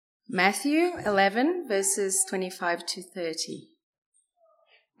Matthew 11, verses 25 to 30.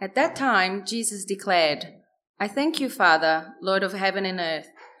 At that time, Jesus declared, "I thank you, Father, Lord of heaven and earth,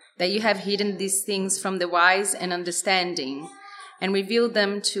 that you have hidden these things from the wise and understanding and revealed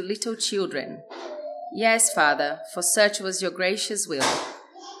them to little children. Yes, Father, for such was your gracious will.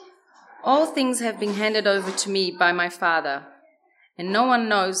 All things have been handed over to me by my Father, and no one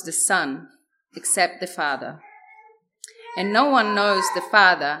knows the Son except the Father. And no one knows the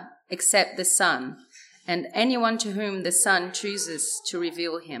Father except the Son, and anyone to whom the Son chooses to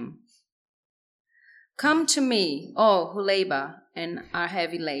reveal him. Come to me, all who labor and are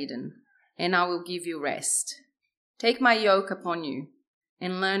heavy laden, and I will give you rest. Take my yoke upon you,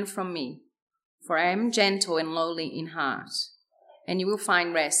 and learn from me, for I am gentle and lowly in heart, and you will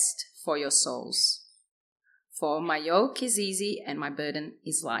find rest for your souls. For my yoke is easy and my burden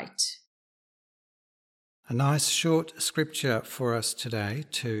is light." A nice short scripture for us today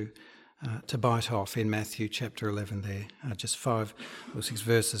to bite off in Matthew chapter 11 there, just 5 or 6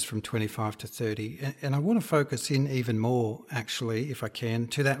 verses from 25 to 30. And I want to focus in even more, actually, if I can,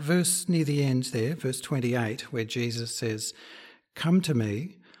 to that verse near the end there, verse 28, where Jesus says, "Come to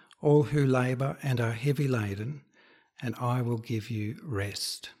me, all who labour and are heavy laden, and I will give you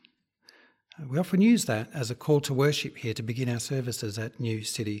rest." We often use that as a call to worship here to begin our services at New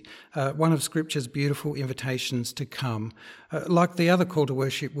City. One of Scripture's beautiful invitations to come, like the other call to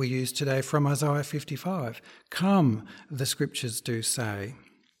worship we use today from Isaiah 55. Come, the Scriptures do say.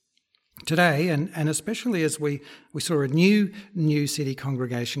 Today, and especially as we saw a new City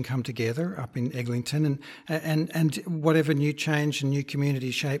congregation come together up in Eglinton, and whatever new change and new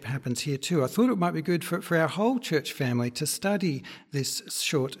community shape happens here too, I thought it might be good for our whole church family to study this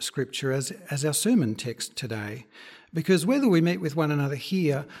short scripture as our sermon text today. Because whether we meet with one another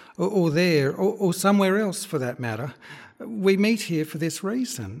here or there or somewhere else for that matter, we meet here for this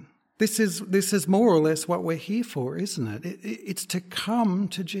reason. This is more or less what we're here for, isn't it? It's to come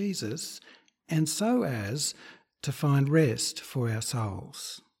to Jesus and so as to find rest for our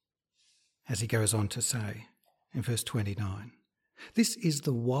souls, as he goes on to say in verse 29. This is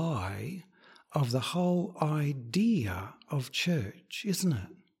the why of the whole idea of church, isn't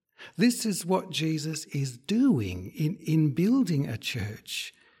it? This is what Jesus is doing in building a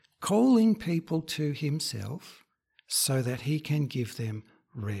church, calling people to himself so that he can give them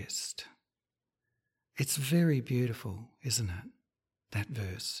rest. It's very beautiful, isn't it? That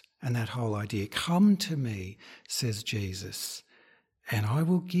verse and that whole idea. Come to me, says Jesus, and I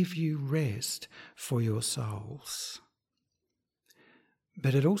will give you rest for your souls.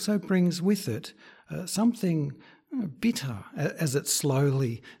 But it also brings with it something bitter as it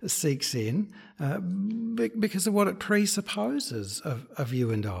slowly seeks in because of what it presupposes of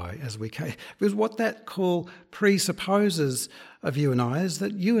you and I as we came. Because what that call presupposes of you and I is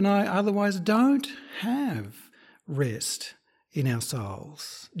that you and I otherwise don't have rest in our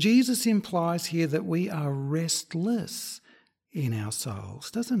souls. Jesus implies here that we are restless in our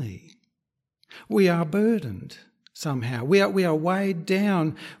souls, doesn't he? We are burdened somehow. We are weighed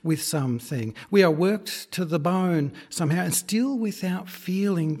down with something. We are worked to the bone somehow, and still without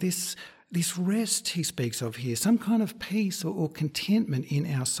feeling this rest he speaks of here, some kind of peace or contentment in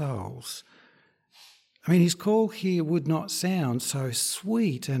our souls. I mean, his call here would not sound so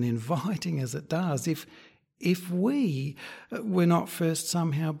sweet and inviting as it does if we were not first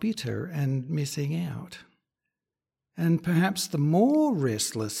somehow bitter and missing out. And perhaps the more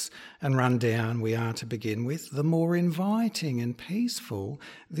restless and run down we are to begin with, the more inviting and peaceful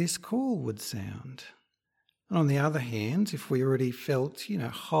this call would sound. And on the other hand, if we already felt,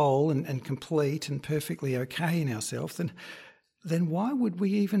 whole and complete and perfectly okay in ourselves, then why would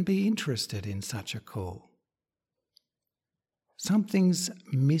we even be interested in such a call? Something's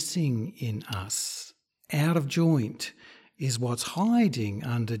missing in us. Out of joint is what's hiding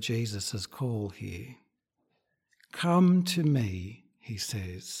under Jesus' call here. Come to me, he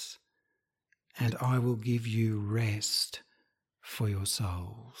says, and I will give you rest for your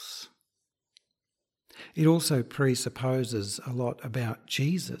souls. It also presupposes a lot about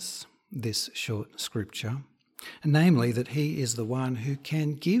Jesus, this short scripture, namely that he is the one who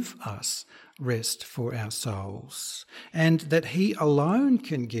can give us rest for our souls, and that he alone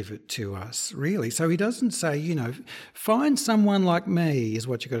can give it to us, really. So he doesn't say, find someone like me is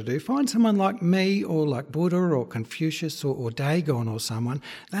what you've got to do. Find someone like me or like Buddha or Confucius or Dagon or someone.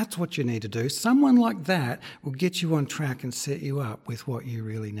 That's what you need to do. Someone like that will get you on track and set you up with what you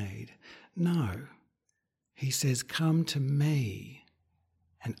really need. No. He says, come to me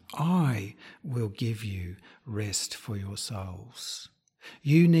and I will give you rest for your souls.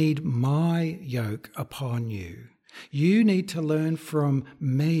 You need my yoke upon you You need to learn from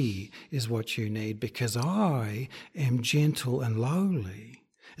me is what you need, because I am gentle and lowly.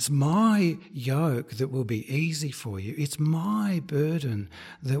 It's my yoke that will be easy for you. It's my burden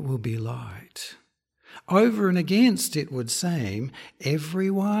that will be light. Over and against, it would seem,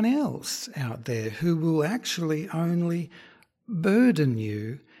 everyone else out there who will actually only burden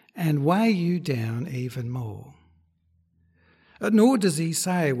you and weigh you down even more. Nor does he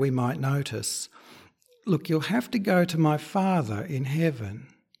say, we might notice, look, you'll have to go to my Father in heaven.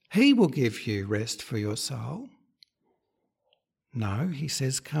 He will give you rest for your soul. No, he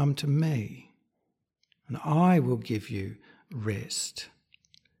says, come to me, and I will give you rest.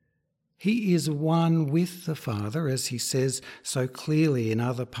 He is one with the Father, as he says so clearly in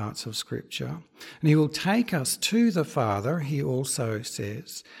other parts of Scripture. And he will take us to the Father, he also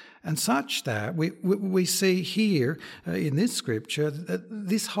says. And such that we see here in this Scripture that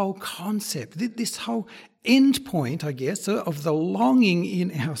this whole concept, this whole end point, I guess, of the longing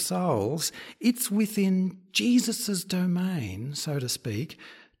in our souls, it's within Jesus' domain, so to speak,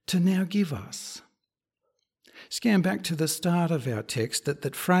 to now give us. Scan back to the start of our text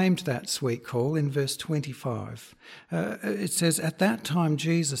that framed that sweet call in verse 25. It says, at that time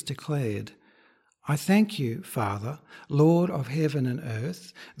Jesus declared, I thank you, Father, Lord of heaven and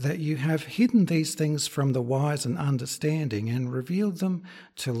earth, that you have hidden these things from the wise and understanding and revealed them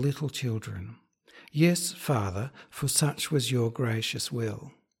to little children. Yes, Father, for such was your gracious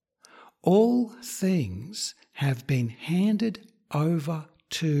will. All things have been handed over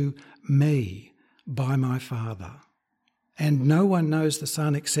to me by my Father. And no one knows the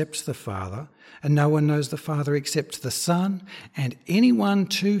Son except the Father, and no one knows the Father except the Son, and anyone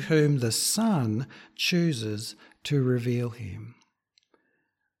to whom the Son chooses to reveal him.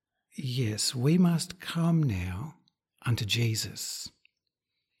 Yes, we must come now unto Jesus.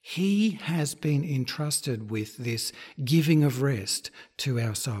 He has been entrusted with this giving of rest to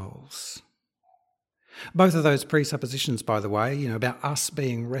our souls. Both of those presuppositions, by the way, about us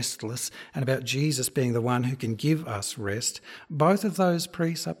being restless and about Jesus being the one who can give us rest, both of those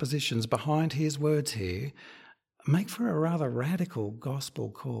presuppositions behind his words here make for a rather radical gospel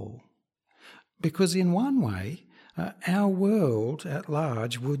call. Because in one way, our world at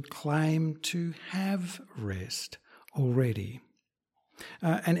large would claim to have rest already.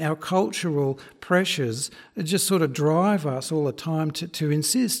 And our cultural pressures just sort of drive us all the time to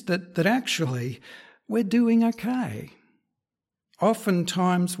insist that actually we're doing okay.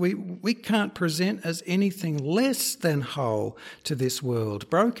 Oftentimes we can't present as anything less than whole to this world,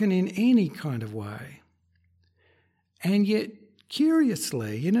 broken in any kind of way. And yet,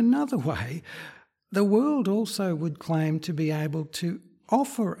 curiously, in another way, the world also would claim to be able to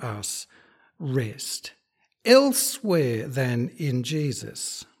offer us rest elsewhere than in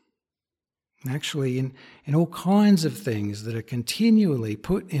Jesus. Actually, in all kinds of things that are continually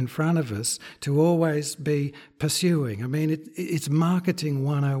put in front of us to always be pursuing. I mean, it's marketing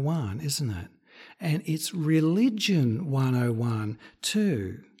 101, isn't it? And it's religion 101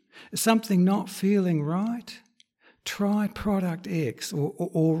 too. Something not feeling right? Try product X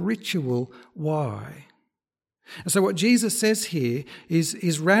or ritual Y. So what Jesus says here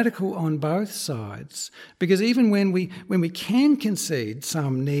is radical on both sides, because even when we can concede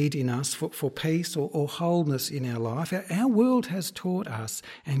some need in us for peace or wholeness in our life, our world has taught us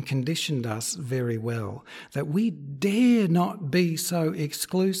and conditioned us very well that we dare not be so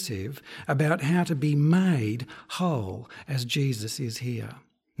exclusive about how to be made whole as Jesus is here.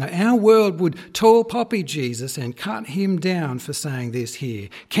 Now, our world would tall poppy Jesus and cut him down for saying this here.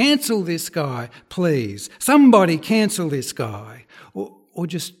 Cancel this guy, please. Somebody cancel this guy. Or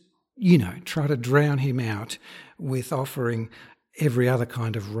just, try to drown him out with offering every other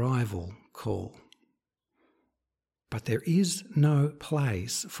kind of rival call. But there is no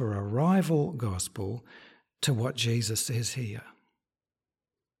place for a rival gospel to what Jesus says here.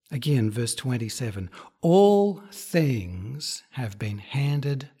 Again, verse 27, all things have been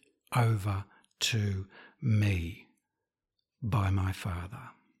handed over to me by my Father.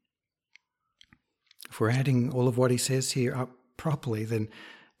 If we're adding all of what he says here up properly, then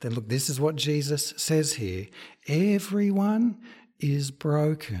look, this is what Jesus says here. Everyone is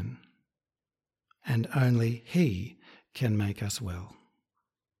broken, and only he can make us well.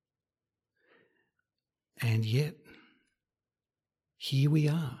 And yet, here we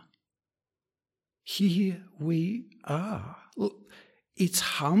are. Here we are. Look, it's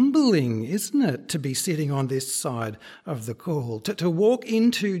humbling, isn't it, to be sitting on this side of the call. To walk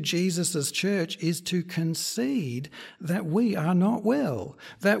into Jesus' church is to concede that we are not well,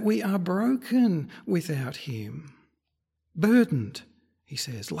 that we are broken without him. Burdened, he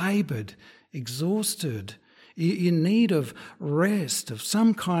says, laboured, exhausted, in need of rest of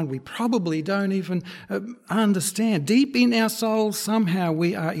some kind we probably don't even understand. Deep in our souls, somehow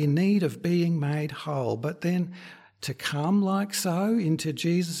we are in need of being made whole. But then to come like so into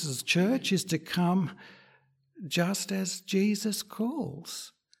Jesus' church is to come just as Jesus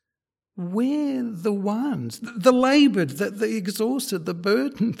calls. We're the ones, the laboured, the exhausted, the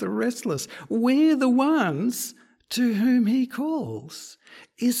burdened, the restless. We're the ones to whom he calls.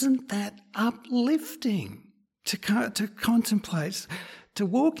 Isn't that uplifting to contemplate, to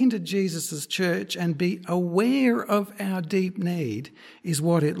walk into Jesus' church and be aware of our deep need is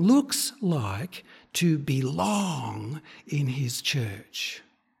what it looks like to belong in his church.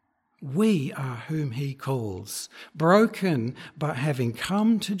 We are whom he calls, broken but having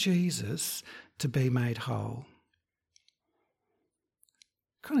come to Jesus to be made whole.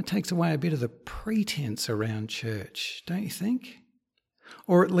 Kind of takes away a bit of the pretense around church, don't you think?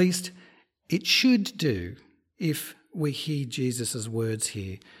 Or at least it should do if we hear Jesus' words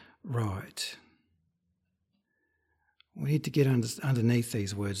here right. We need to get underneath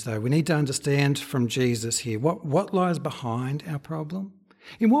these words, though. We need to understand from Jesus here what lies behind our problem.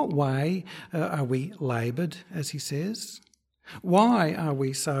 In what way are we laboured, as he says? Why are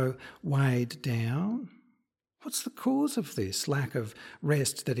we so weighed down? What's the cause of this lack of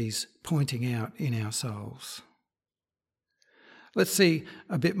rest that he's pointing out in our souls? Let's see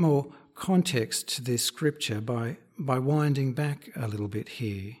a bit more context to this scripture by winding back a little bit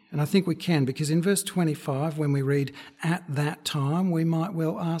here. And I think we can, because in verse 25, when we read, "at that time," we might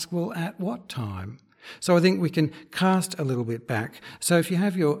well ask, well, at what time? So I think we can cast a little bit back. So if you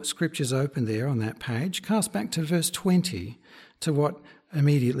have your scriptures open there on that page, cast back to verse 20, to what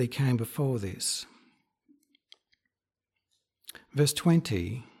immediately came before this. Verse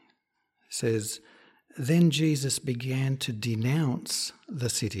 20 says, "Then Jesus began to denounce the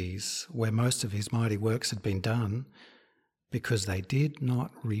cities where most of his mighty works had been done, because they did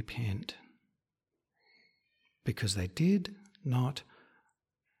not repent." Because they did not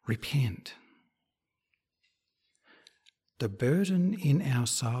repent. The burden in our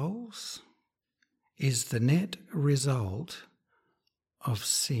souls is the net result of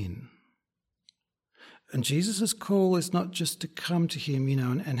sin. And Jesus' call is not just to come to him,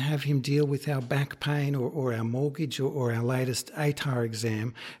 and have him deal with our back pain or our mortgage or our latest ATAR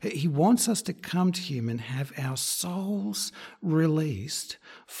exam. He wants us to come to him and have our souls released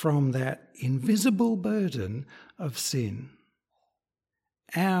from that invisible burden of sin.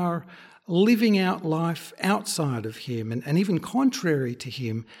 Our living out life outside of him and even contrary to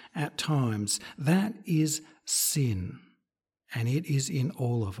him at times, that is sin. And it is in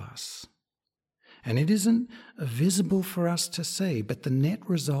all of us. And it isn't visible for us to see, but the net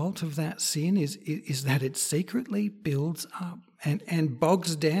result of that sin is that it secretly builds up and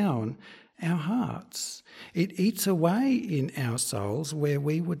bogs down our hearts. It eats away in our souls where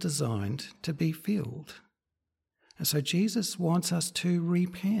we were designed to be filled. And so Jesus wants us to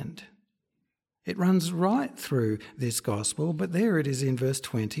repent. It runs right through this gospel, but there it is in verse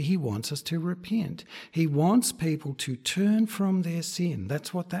 20. He wants us to repent. He wants people to turn from their sin.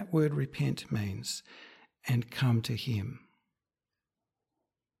 That's what that word repent means, and come to him.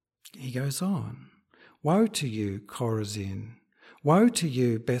 He goes on. "Woe to you, Chorazin! Woe to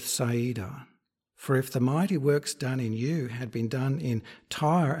you, Bethsaida! For if the mighty works done in you had been done in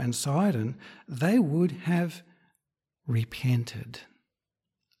Tyre and Sidon, they would have repented.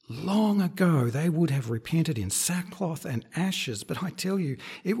 Long ago, they would have repented in sackcloth and ashes, but I tell you,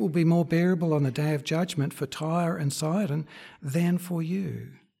 it will be more bearable on the day of judgment for Tyre and Sidon than for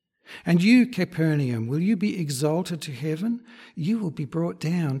you. And you, Capernaum, will you be exalted to heaven? You will be brought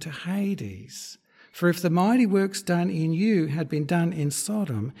down to Hades. For if the mighty works done in you had been done in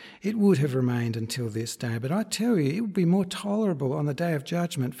Sodom, it would have remained until this day. But I tell you, it will be more tolerable on the day of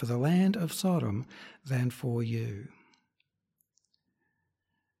judgment for the land of Sodom than for you."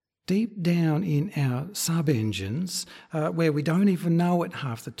 Deep down in our sub-engines, where we don't even know it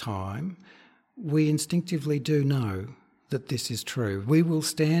half the time, we instinctively do know that this is true. We will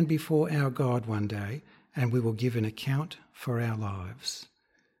stand before our God one day and we will give an account for our lives.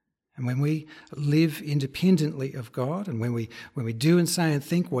 And when we live independently of God, and when we do and say and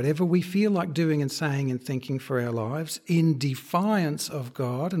think whatever we feel like doing and saying and thinking for our lives, in defiance of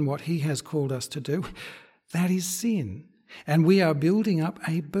God and what he has called us to do, that is sin. And we are building up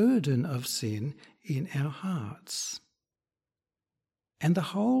a burden of sin in our hearts. And the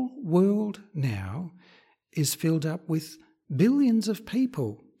whole world now is filled up with billions of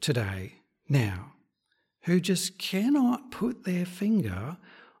people today, now, who just cannot put their finger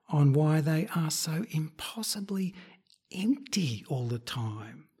on why they are so impossibly empty all the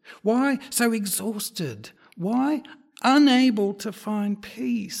time. Why so exhausted? Why unable to find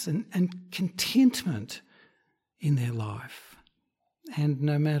peace and contentment in their life, and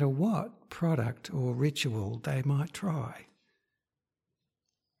no matter what product or ritual they might try?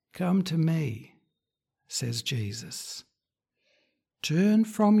 Come to me, says Jesus. Turn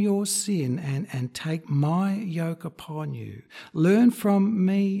from your sin and take my yoke upon you. Learn from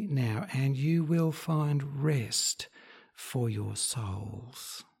me now, and you will find rest for your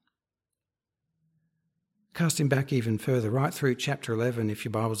souls. Casting back even further, right through chapter 11, if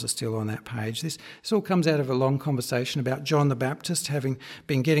your Bibles are still on that page, this all comes out of a long conversation about John the Baptist having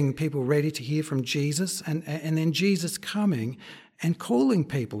been getting people ready to hear from Jesus, and then Jesus coming and calling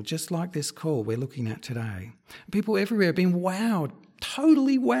people, just like this call we're looking at today. People everywhere have been wowed,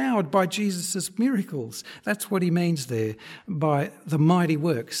 totally wowed by Jesus' miracles. That's what he means there by the mighty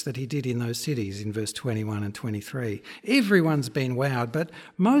works that he did in those cities in verse 21 and 23. Everyone's been wowed, but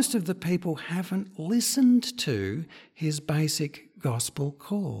most of the people haven't listened to his basic gospel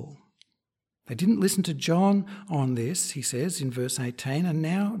call. They didn't listen to John on this, he says in verse 18, and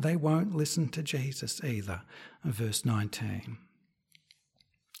now they won't listen to Jesus either, verse 19.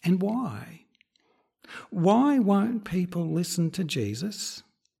 And why? Why won't people listen to Jesus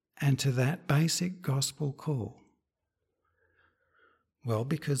and to that basic gospel call? Well,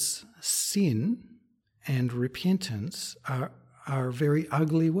 because sin and repentance are very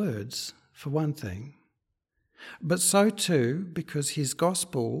ugly words, for one thing. But so too because his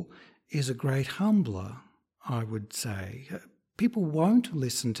gospel is a great humbler, I would say. People won't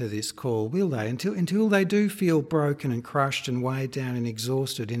listen to this call, will they? Until they do feel broken and crushed and weighed down and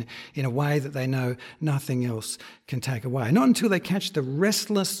exhausted in a way that they know nothing else can take away. Not until they catch the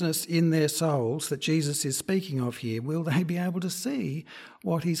restlessness in their souls that Jesus is speaking of here will they be able to see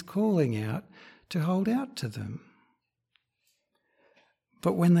what he's calling out to hold out to them.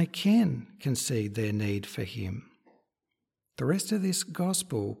 But when they can concede their need for him, the rest of this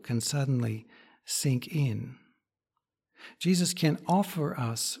gospel can suddenly sink in. Jesus can offer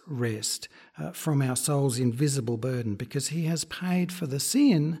us rest from our soul's invisible burden because he has paid for the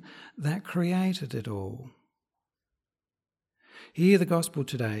sin that created it all. Hear the gospel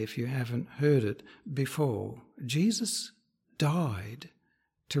today if you haven't heard it before. Jesus died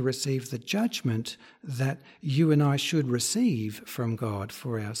to receive the judgment that you and I should receive from God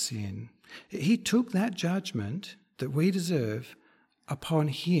for our sin. He took that judgment that we deserve upon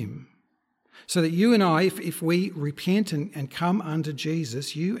him, so that you and I, if we repent and come unto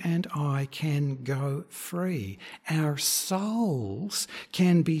Jesus, you and I can go free. Our souls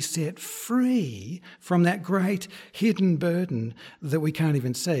can be set free from that great hidden burden that we can't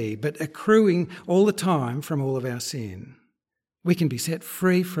even see, but accruing all the time from all of our sin. We can be set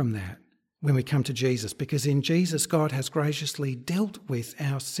free from that when we come to Jesus, because in Jesus, God has graciously dealt with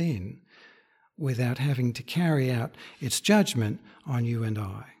our sin without having to carry out its judgment on you and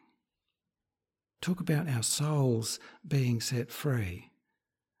I. Talk about our souls being set free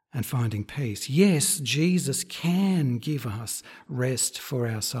and finding peace. Yes, Jesus can give us rest for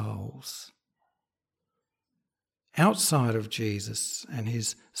our souls. Outside of Jesus and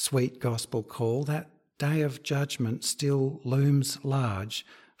his sweet gospel call, that day of judgment still looms large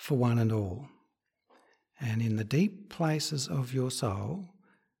for one and all. And in the deep places of your soul,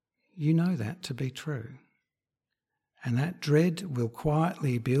 you know that to be true. And that dread will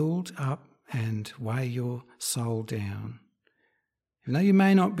quietly build up and weigh your soul down. Even though you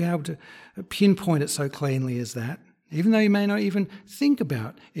may not be able to pinpoint it so cleanly as that, even though you may not even think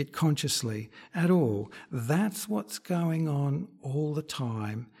about it consciously at all, that's what's going on all the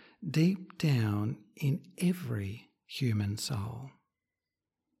time, deep down in every human soul.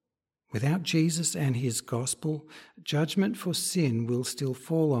 Without Jesus and his gospel, judgment for sin will still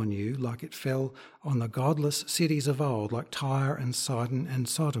fall on you like it fell on the godless cities of old, like Tyre and Sidon and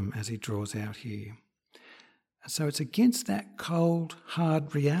Sodom, as he draws out here. So it's against that cold,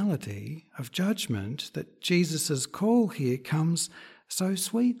 hard reality of judgment that Jesus' call here comes so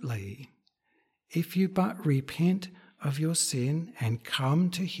sweetly. If you but repent of your sin and come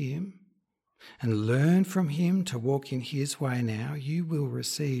to him, and learn from him to walk in his way now, you will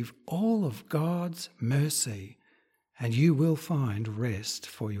receive all of God's mercy and you will find rest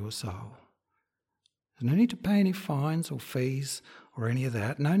for your soul. There's no need to pay any fines or fees or any of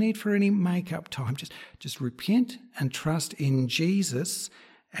that. No need for any make-up time. Just repent and trust in Jesus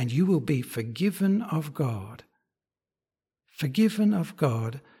and you will be forgiven of God. Forgiven of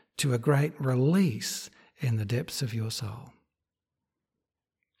God to a great release in the depths of your soul.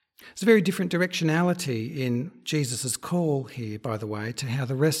 There's a very different directionality in Jesus' call here, by the way, to how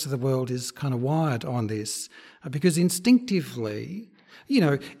the rest of the world is kind of wired on this. Because instinctively,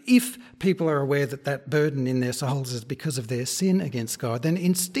 If people are aware that that burden in their souls is because of their sin against God, then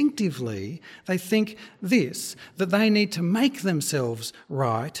instinctively they think that they need to make themselves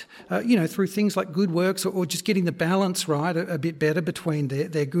right, through things like good works or just getting the balance right a bit better between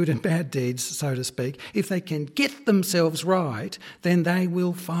their good and bad deeds, so to speak. If they can get themselves right, then they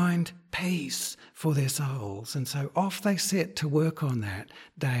will find peace for their souls. And so off they set to work on that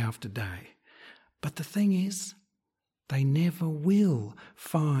day after day. But the thing is, they never will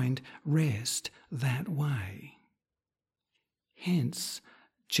find rest that way. Hence,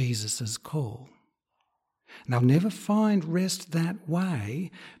 Jesus' call. And they'll never find rest that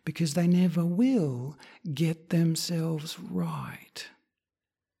way because they never will get themselves right.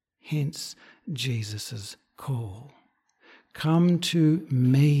 Hence, Jesus' call. Come to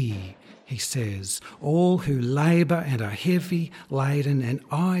me, he says, all who labour and are heavy laden, and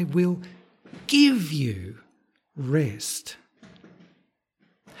I will give you rest.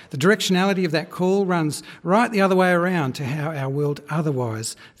 The directionality of that call runs right the other way around to how our world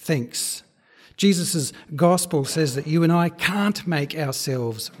otherwise thinks. Jesus' gospel says that you and I can't make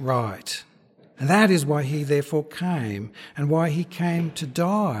ourselves right. And that is why he therefore came, and why he came to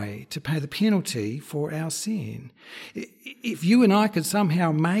die, to pay the penalty for our sin. If you and I could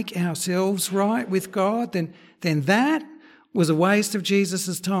somehow make ourselves right with God, then that was a waste of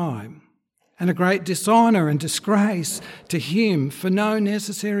Jesus' time and a great dishonour and disgrace to him for no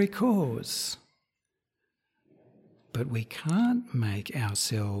necessary cause. But we can't make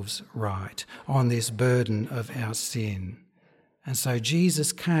ourselves right on this burden of our sin. And so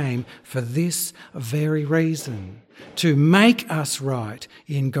Jesus came for this very reason, to make us right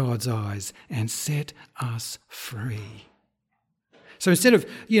in God's eyes and set us free. So instead of,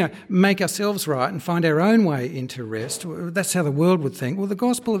 make ourselves right and find our own way into rest, that's how the world would think. Well, the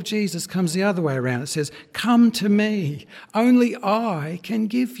gospel of Jesus comes the other way around. It says, come to me, only I can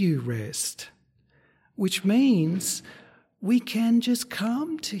give you rest. Which means we can just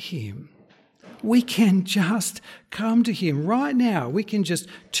come to him. We can just come to him right now. We can just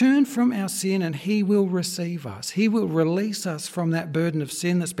turn from our sin and he will receive us. He will release us from that burden of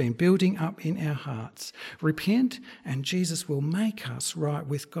sin that's been building up in our hearts. Repent and Jesus will make us right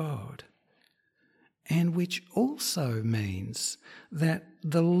with God. And which also means that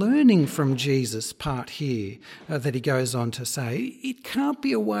the learning from Jesus part here that he goes on to say, it can't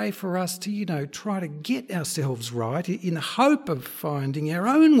be a way for us to, try to get ourselves right in the hope of finding our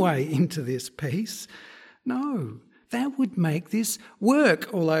own way into this peace. No, that would make this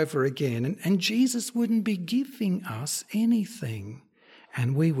work all over again, and Jesus wouldn't be giving us anything.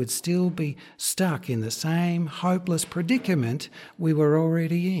 And we would still be stuck in the same hopeless predicament we were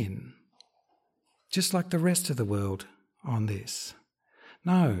already in. Just like the rest of the world on this.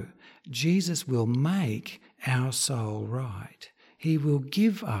 No, Jesus will make our soul right. He will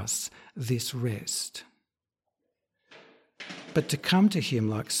give us this rest. But to come to him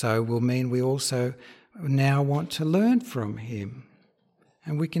like so will mean we also now want to learn from him.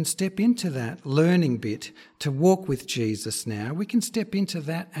 And we can step into that learning bit to walk with Jesus now. We can step into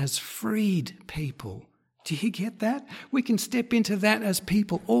that as freed people. Do you get that? We can step into that as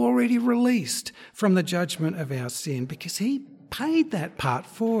people already released from the judgment of our sin because he paid that part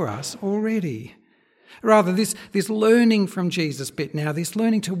for us already. Rather, this learning from Jesus bit now, this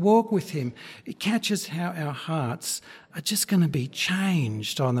learning to walk with him, it catches how our hearts are just going to be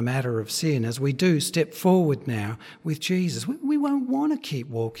changed on the matter of sin as we do step forward now with Jesus. We won't want to keep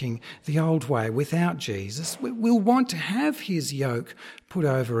walking the old way without Jesus. We'll want to have his yoke put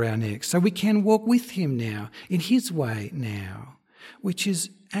over our necks so we can walk with him now, in his way now, which is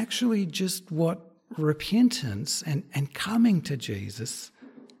actually just what repentance and coming to Jesus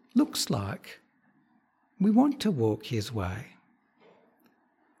looks like. We want to walk his way.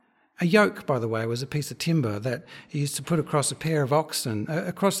 A yoke, by the way, was a piece of timber that he used to put across a pair of oxen,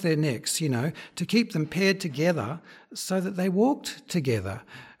 across their necks, to keep them paired together so that they walked together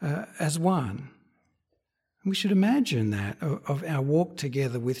as one. We should imagine that of our walk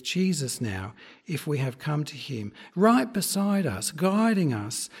together with Jesus now, if we have come to him, right beside us, guiding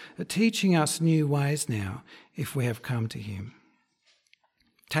us, teaching us new ways now, if we have come to him.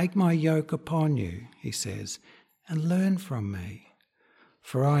 Take my yoke upon you, he says, and learn from me,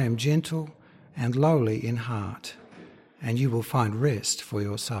 for I am gentle and lowly in heart, and you will find rest for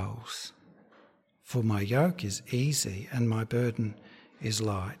your souls. For my yoke is easy and my burden is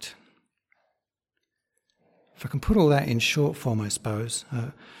light. If I can put all that in short form, I suppose,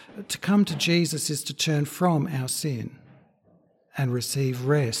 to come to Jesus is to turn from our sin and receive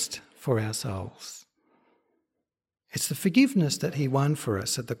rest for our souls. It's the forgiveness that he won for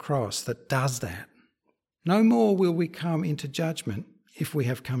us at the cross that does that. No more will we come into judgment if we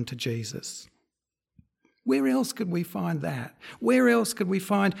have come to Jesus. Where else could we find that? Where else could we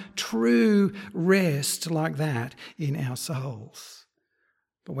find true rest like that in our souls?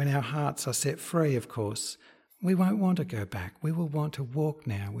 But when our hearts are set free, of course, we won't want to go back. We will want to walk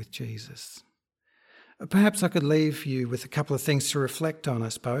now with Jesus. Perhaps I could leave you with a couple of things to reflect on, I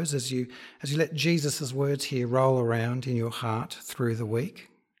suppose, as you let Jesus' words here roll around in your heart through the week.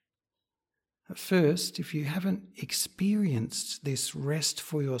 At first, if you haven't experienced this rest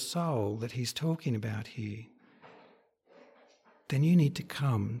for your soul that he's talking about here, then you need to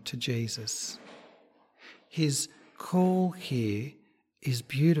come to Jesus. His call here is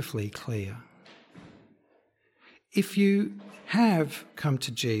beautifully clear. If you have come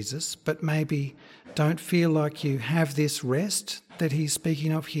to Jesus, but maybe don't feel like you have this rest that he's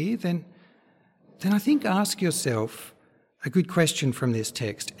speaking of here, then I think ask yourself a good question from this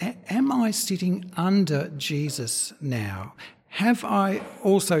text. Am I sitting under Jesus now? Have I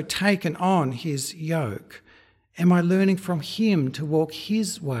also taken on his yoke? Am I learning from him to walk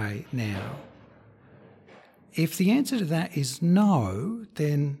his way now? If the answer to that is no,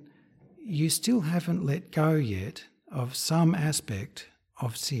 then you still haven't let go yet of some aspect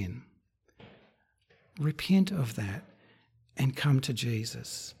of sin. Repent of that and come to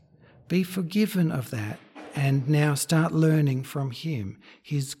Jesus. Be forgiven of that and now start learning from him.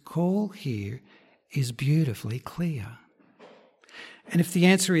 His call here is beautifully clear. And if the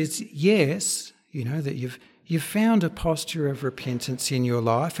answer is yes, that you've found a posture of repentance in your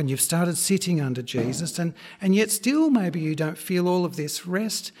life and you've started sitting under Jesus, and yet still maybe you don't feel all of this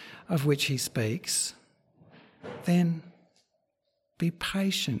rest of which he speaks, then be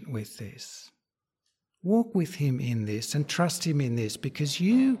patient with this. Walk with him in this and trust him in this, because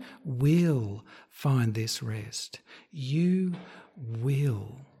you will find this rest. You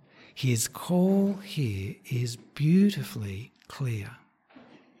will. His call here is beautifully clear.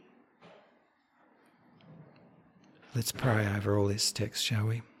 Let's pray over all this text, shall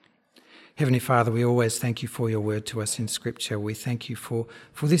we? Heavenly Father, we always thank you for your word to us in Scripture. We thank you for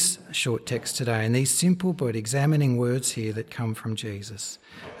this short text today and these simple but examining words here that come from Jesus.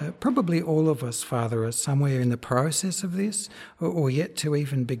 Probably all of us, Father, are somewhere in the process of this or yet to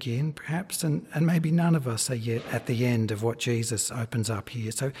even begin, perhaps, and maybe none of us are yet at the end of what Jesus opens up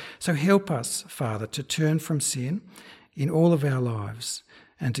here. So help us, Father, to turn from sin in all of our lives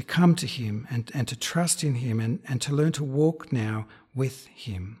and to come to him and to trust in him and to learn to walk now with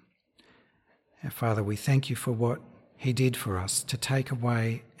him. Father, we thank you for what he did for us to take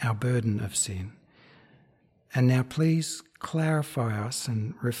away our burden of sin. And now please clarify us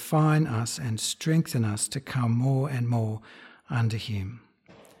and refine us and strengthen us to come more and more under him.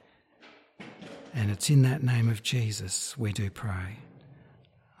 And it's in that name of Jesus we do pray.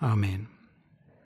 Amen.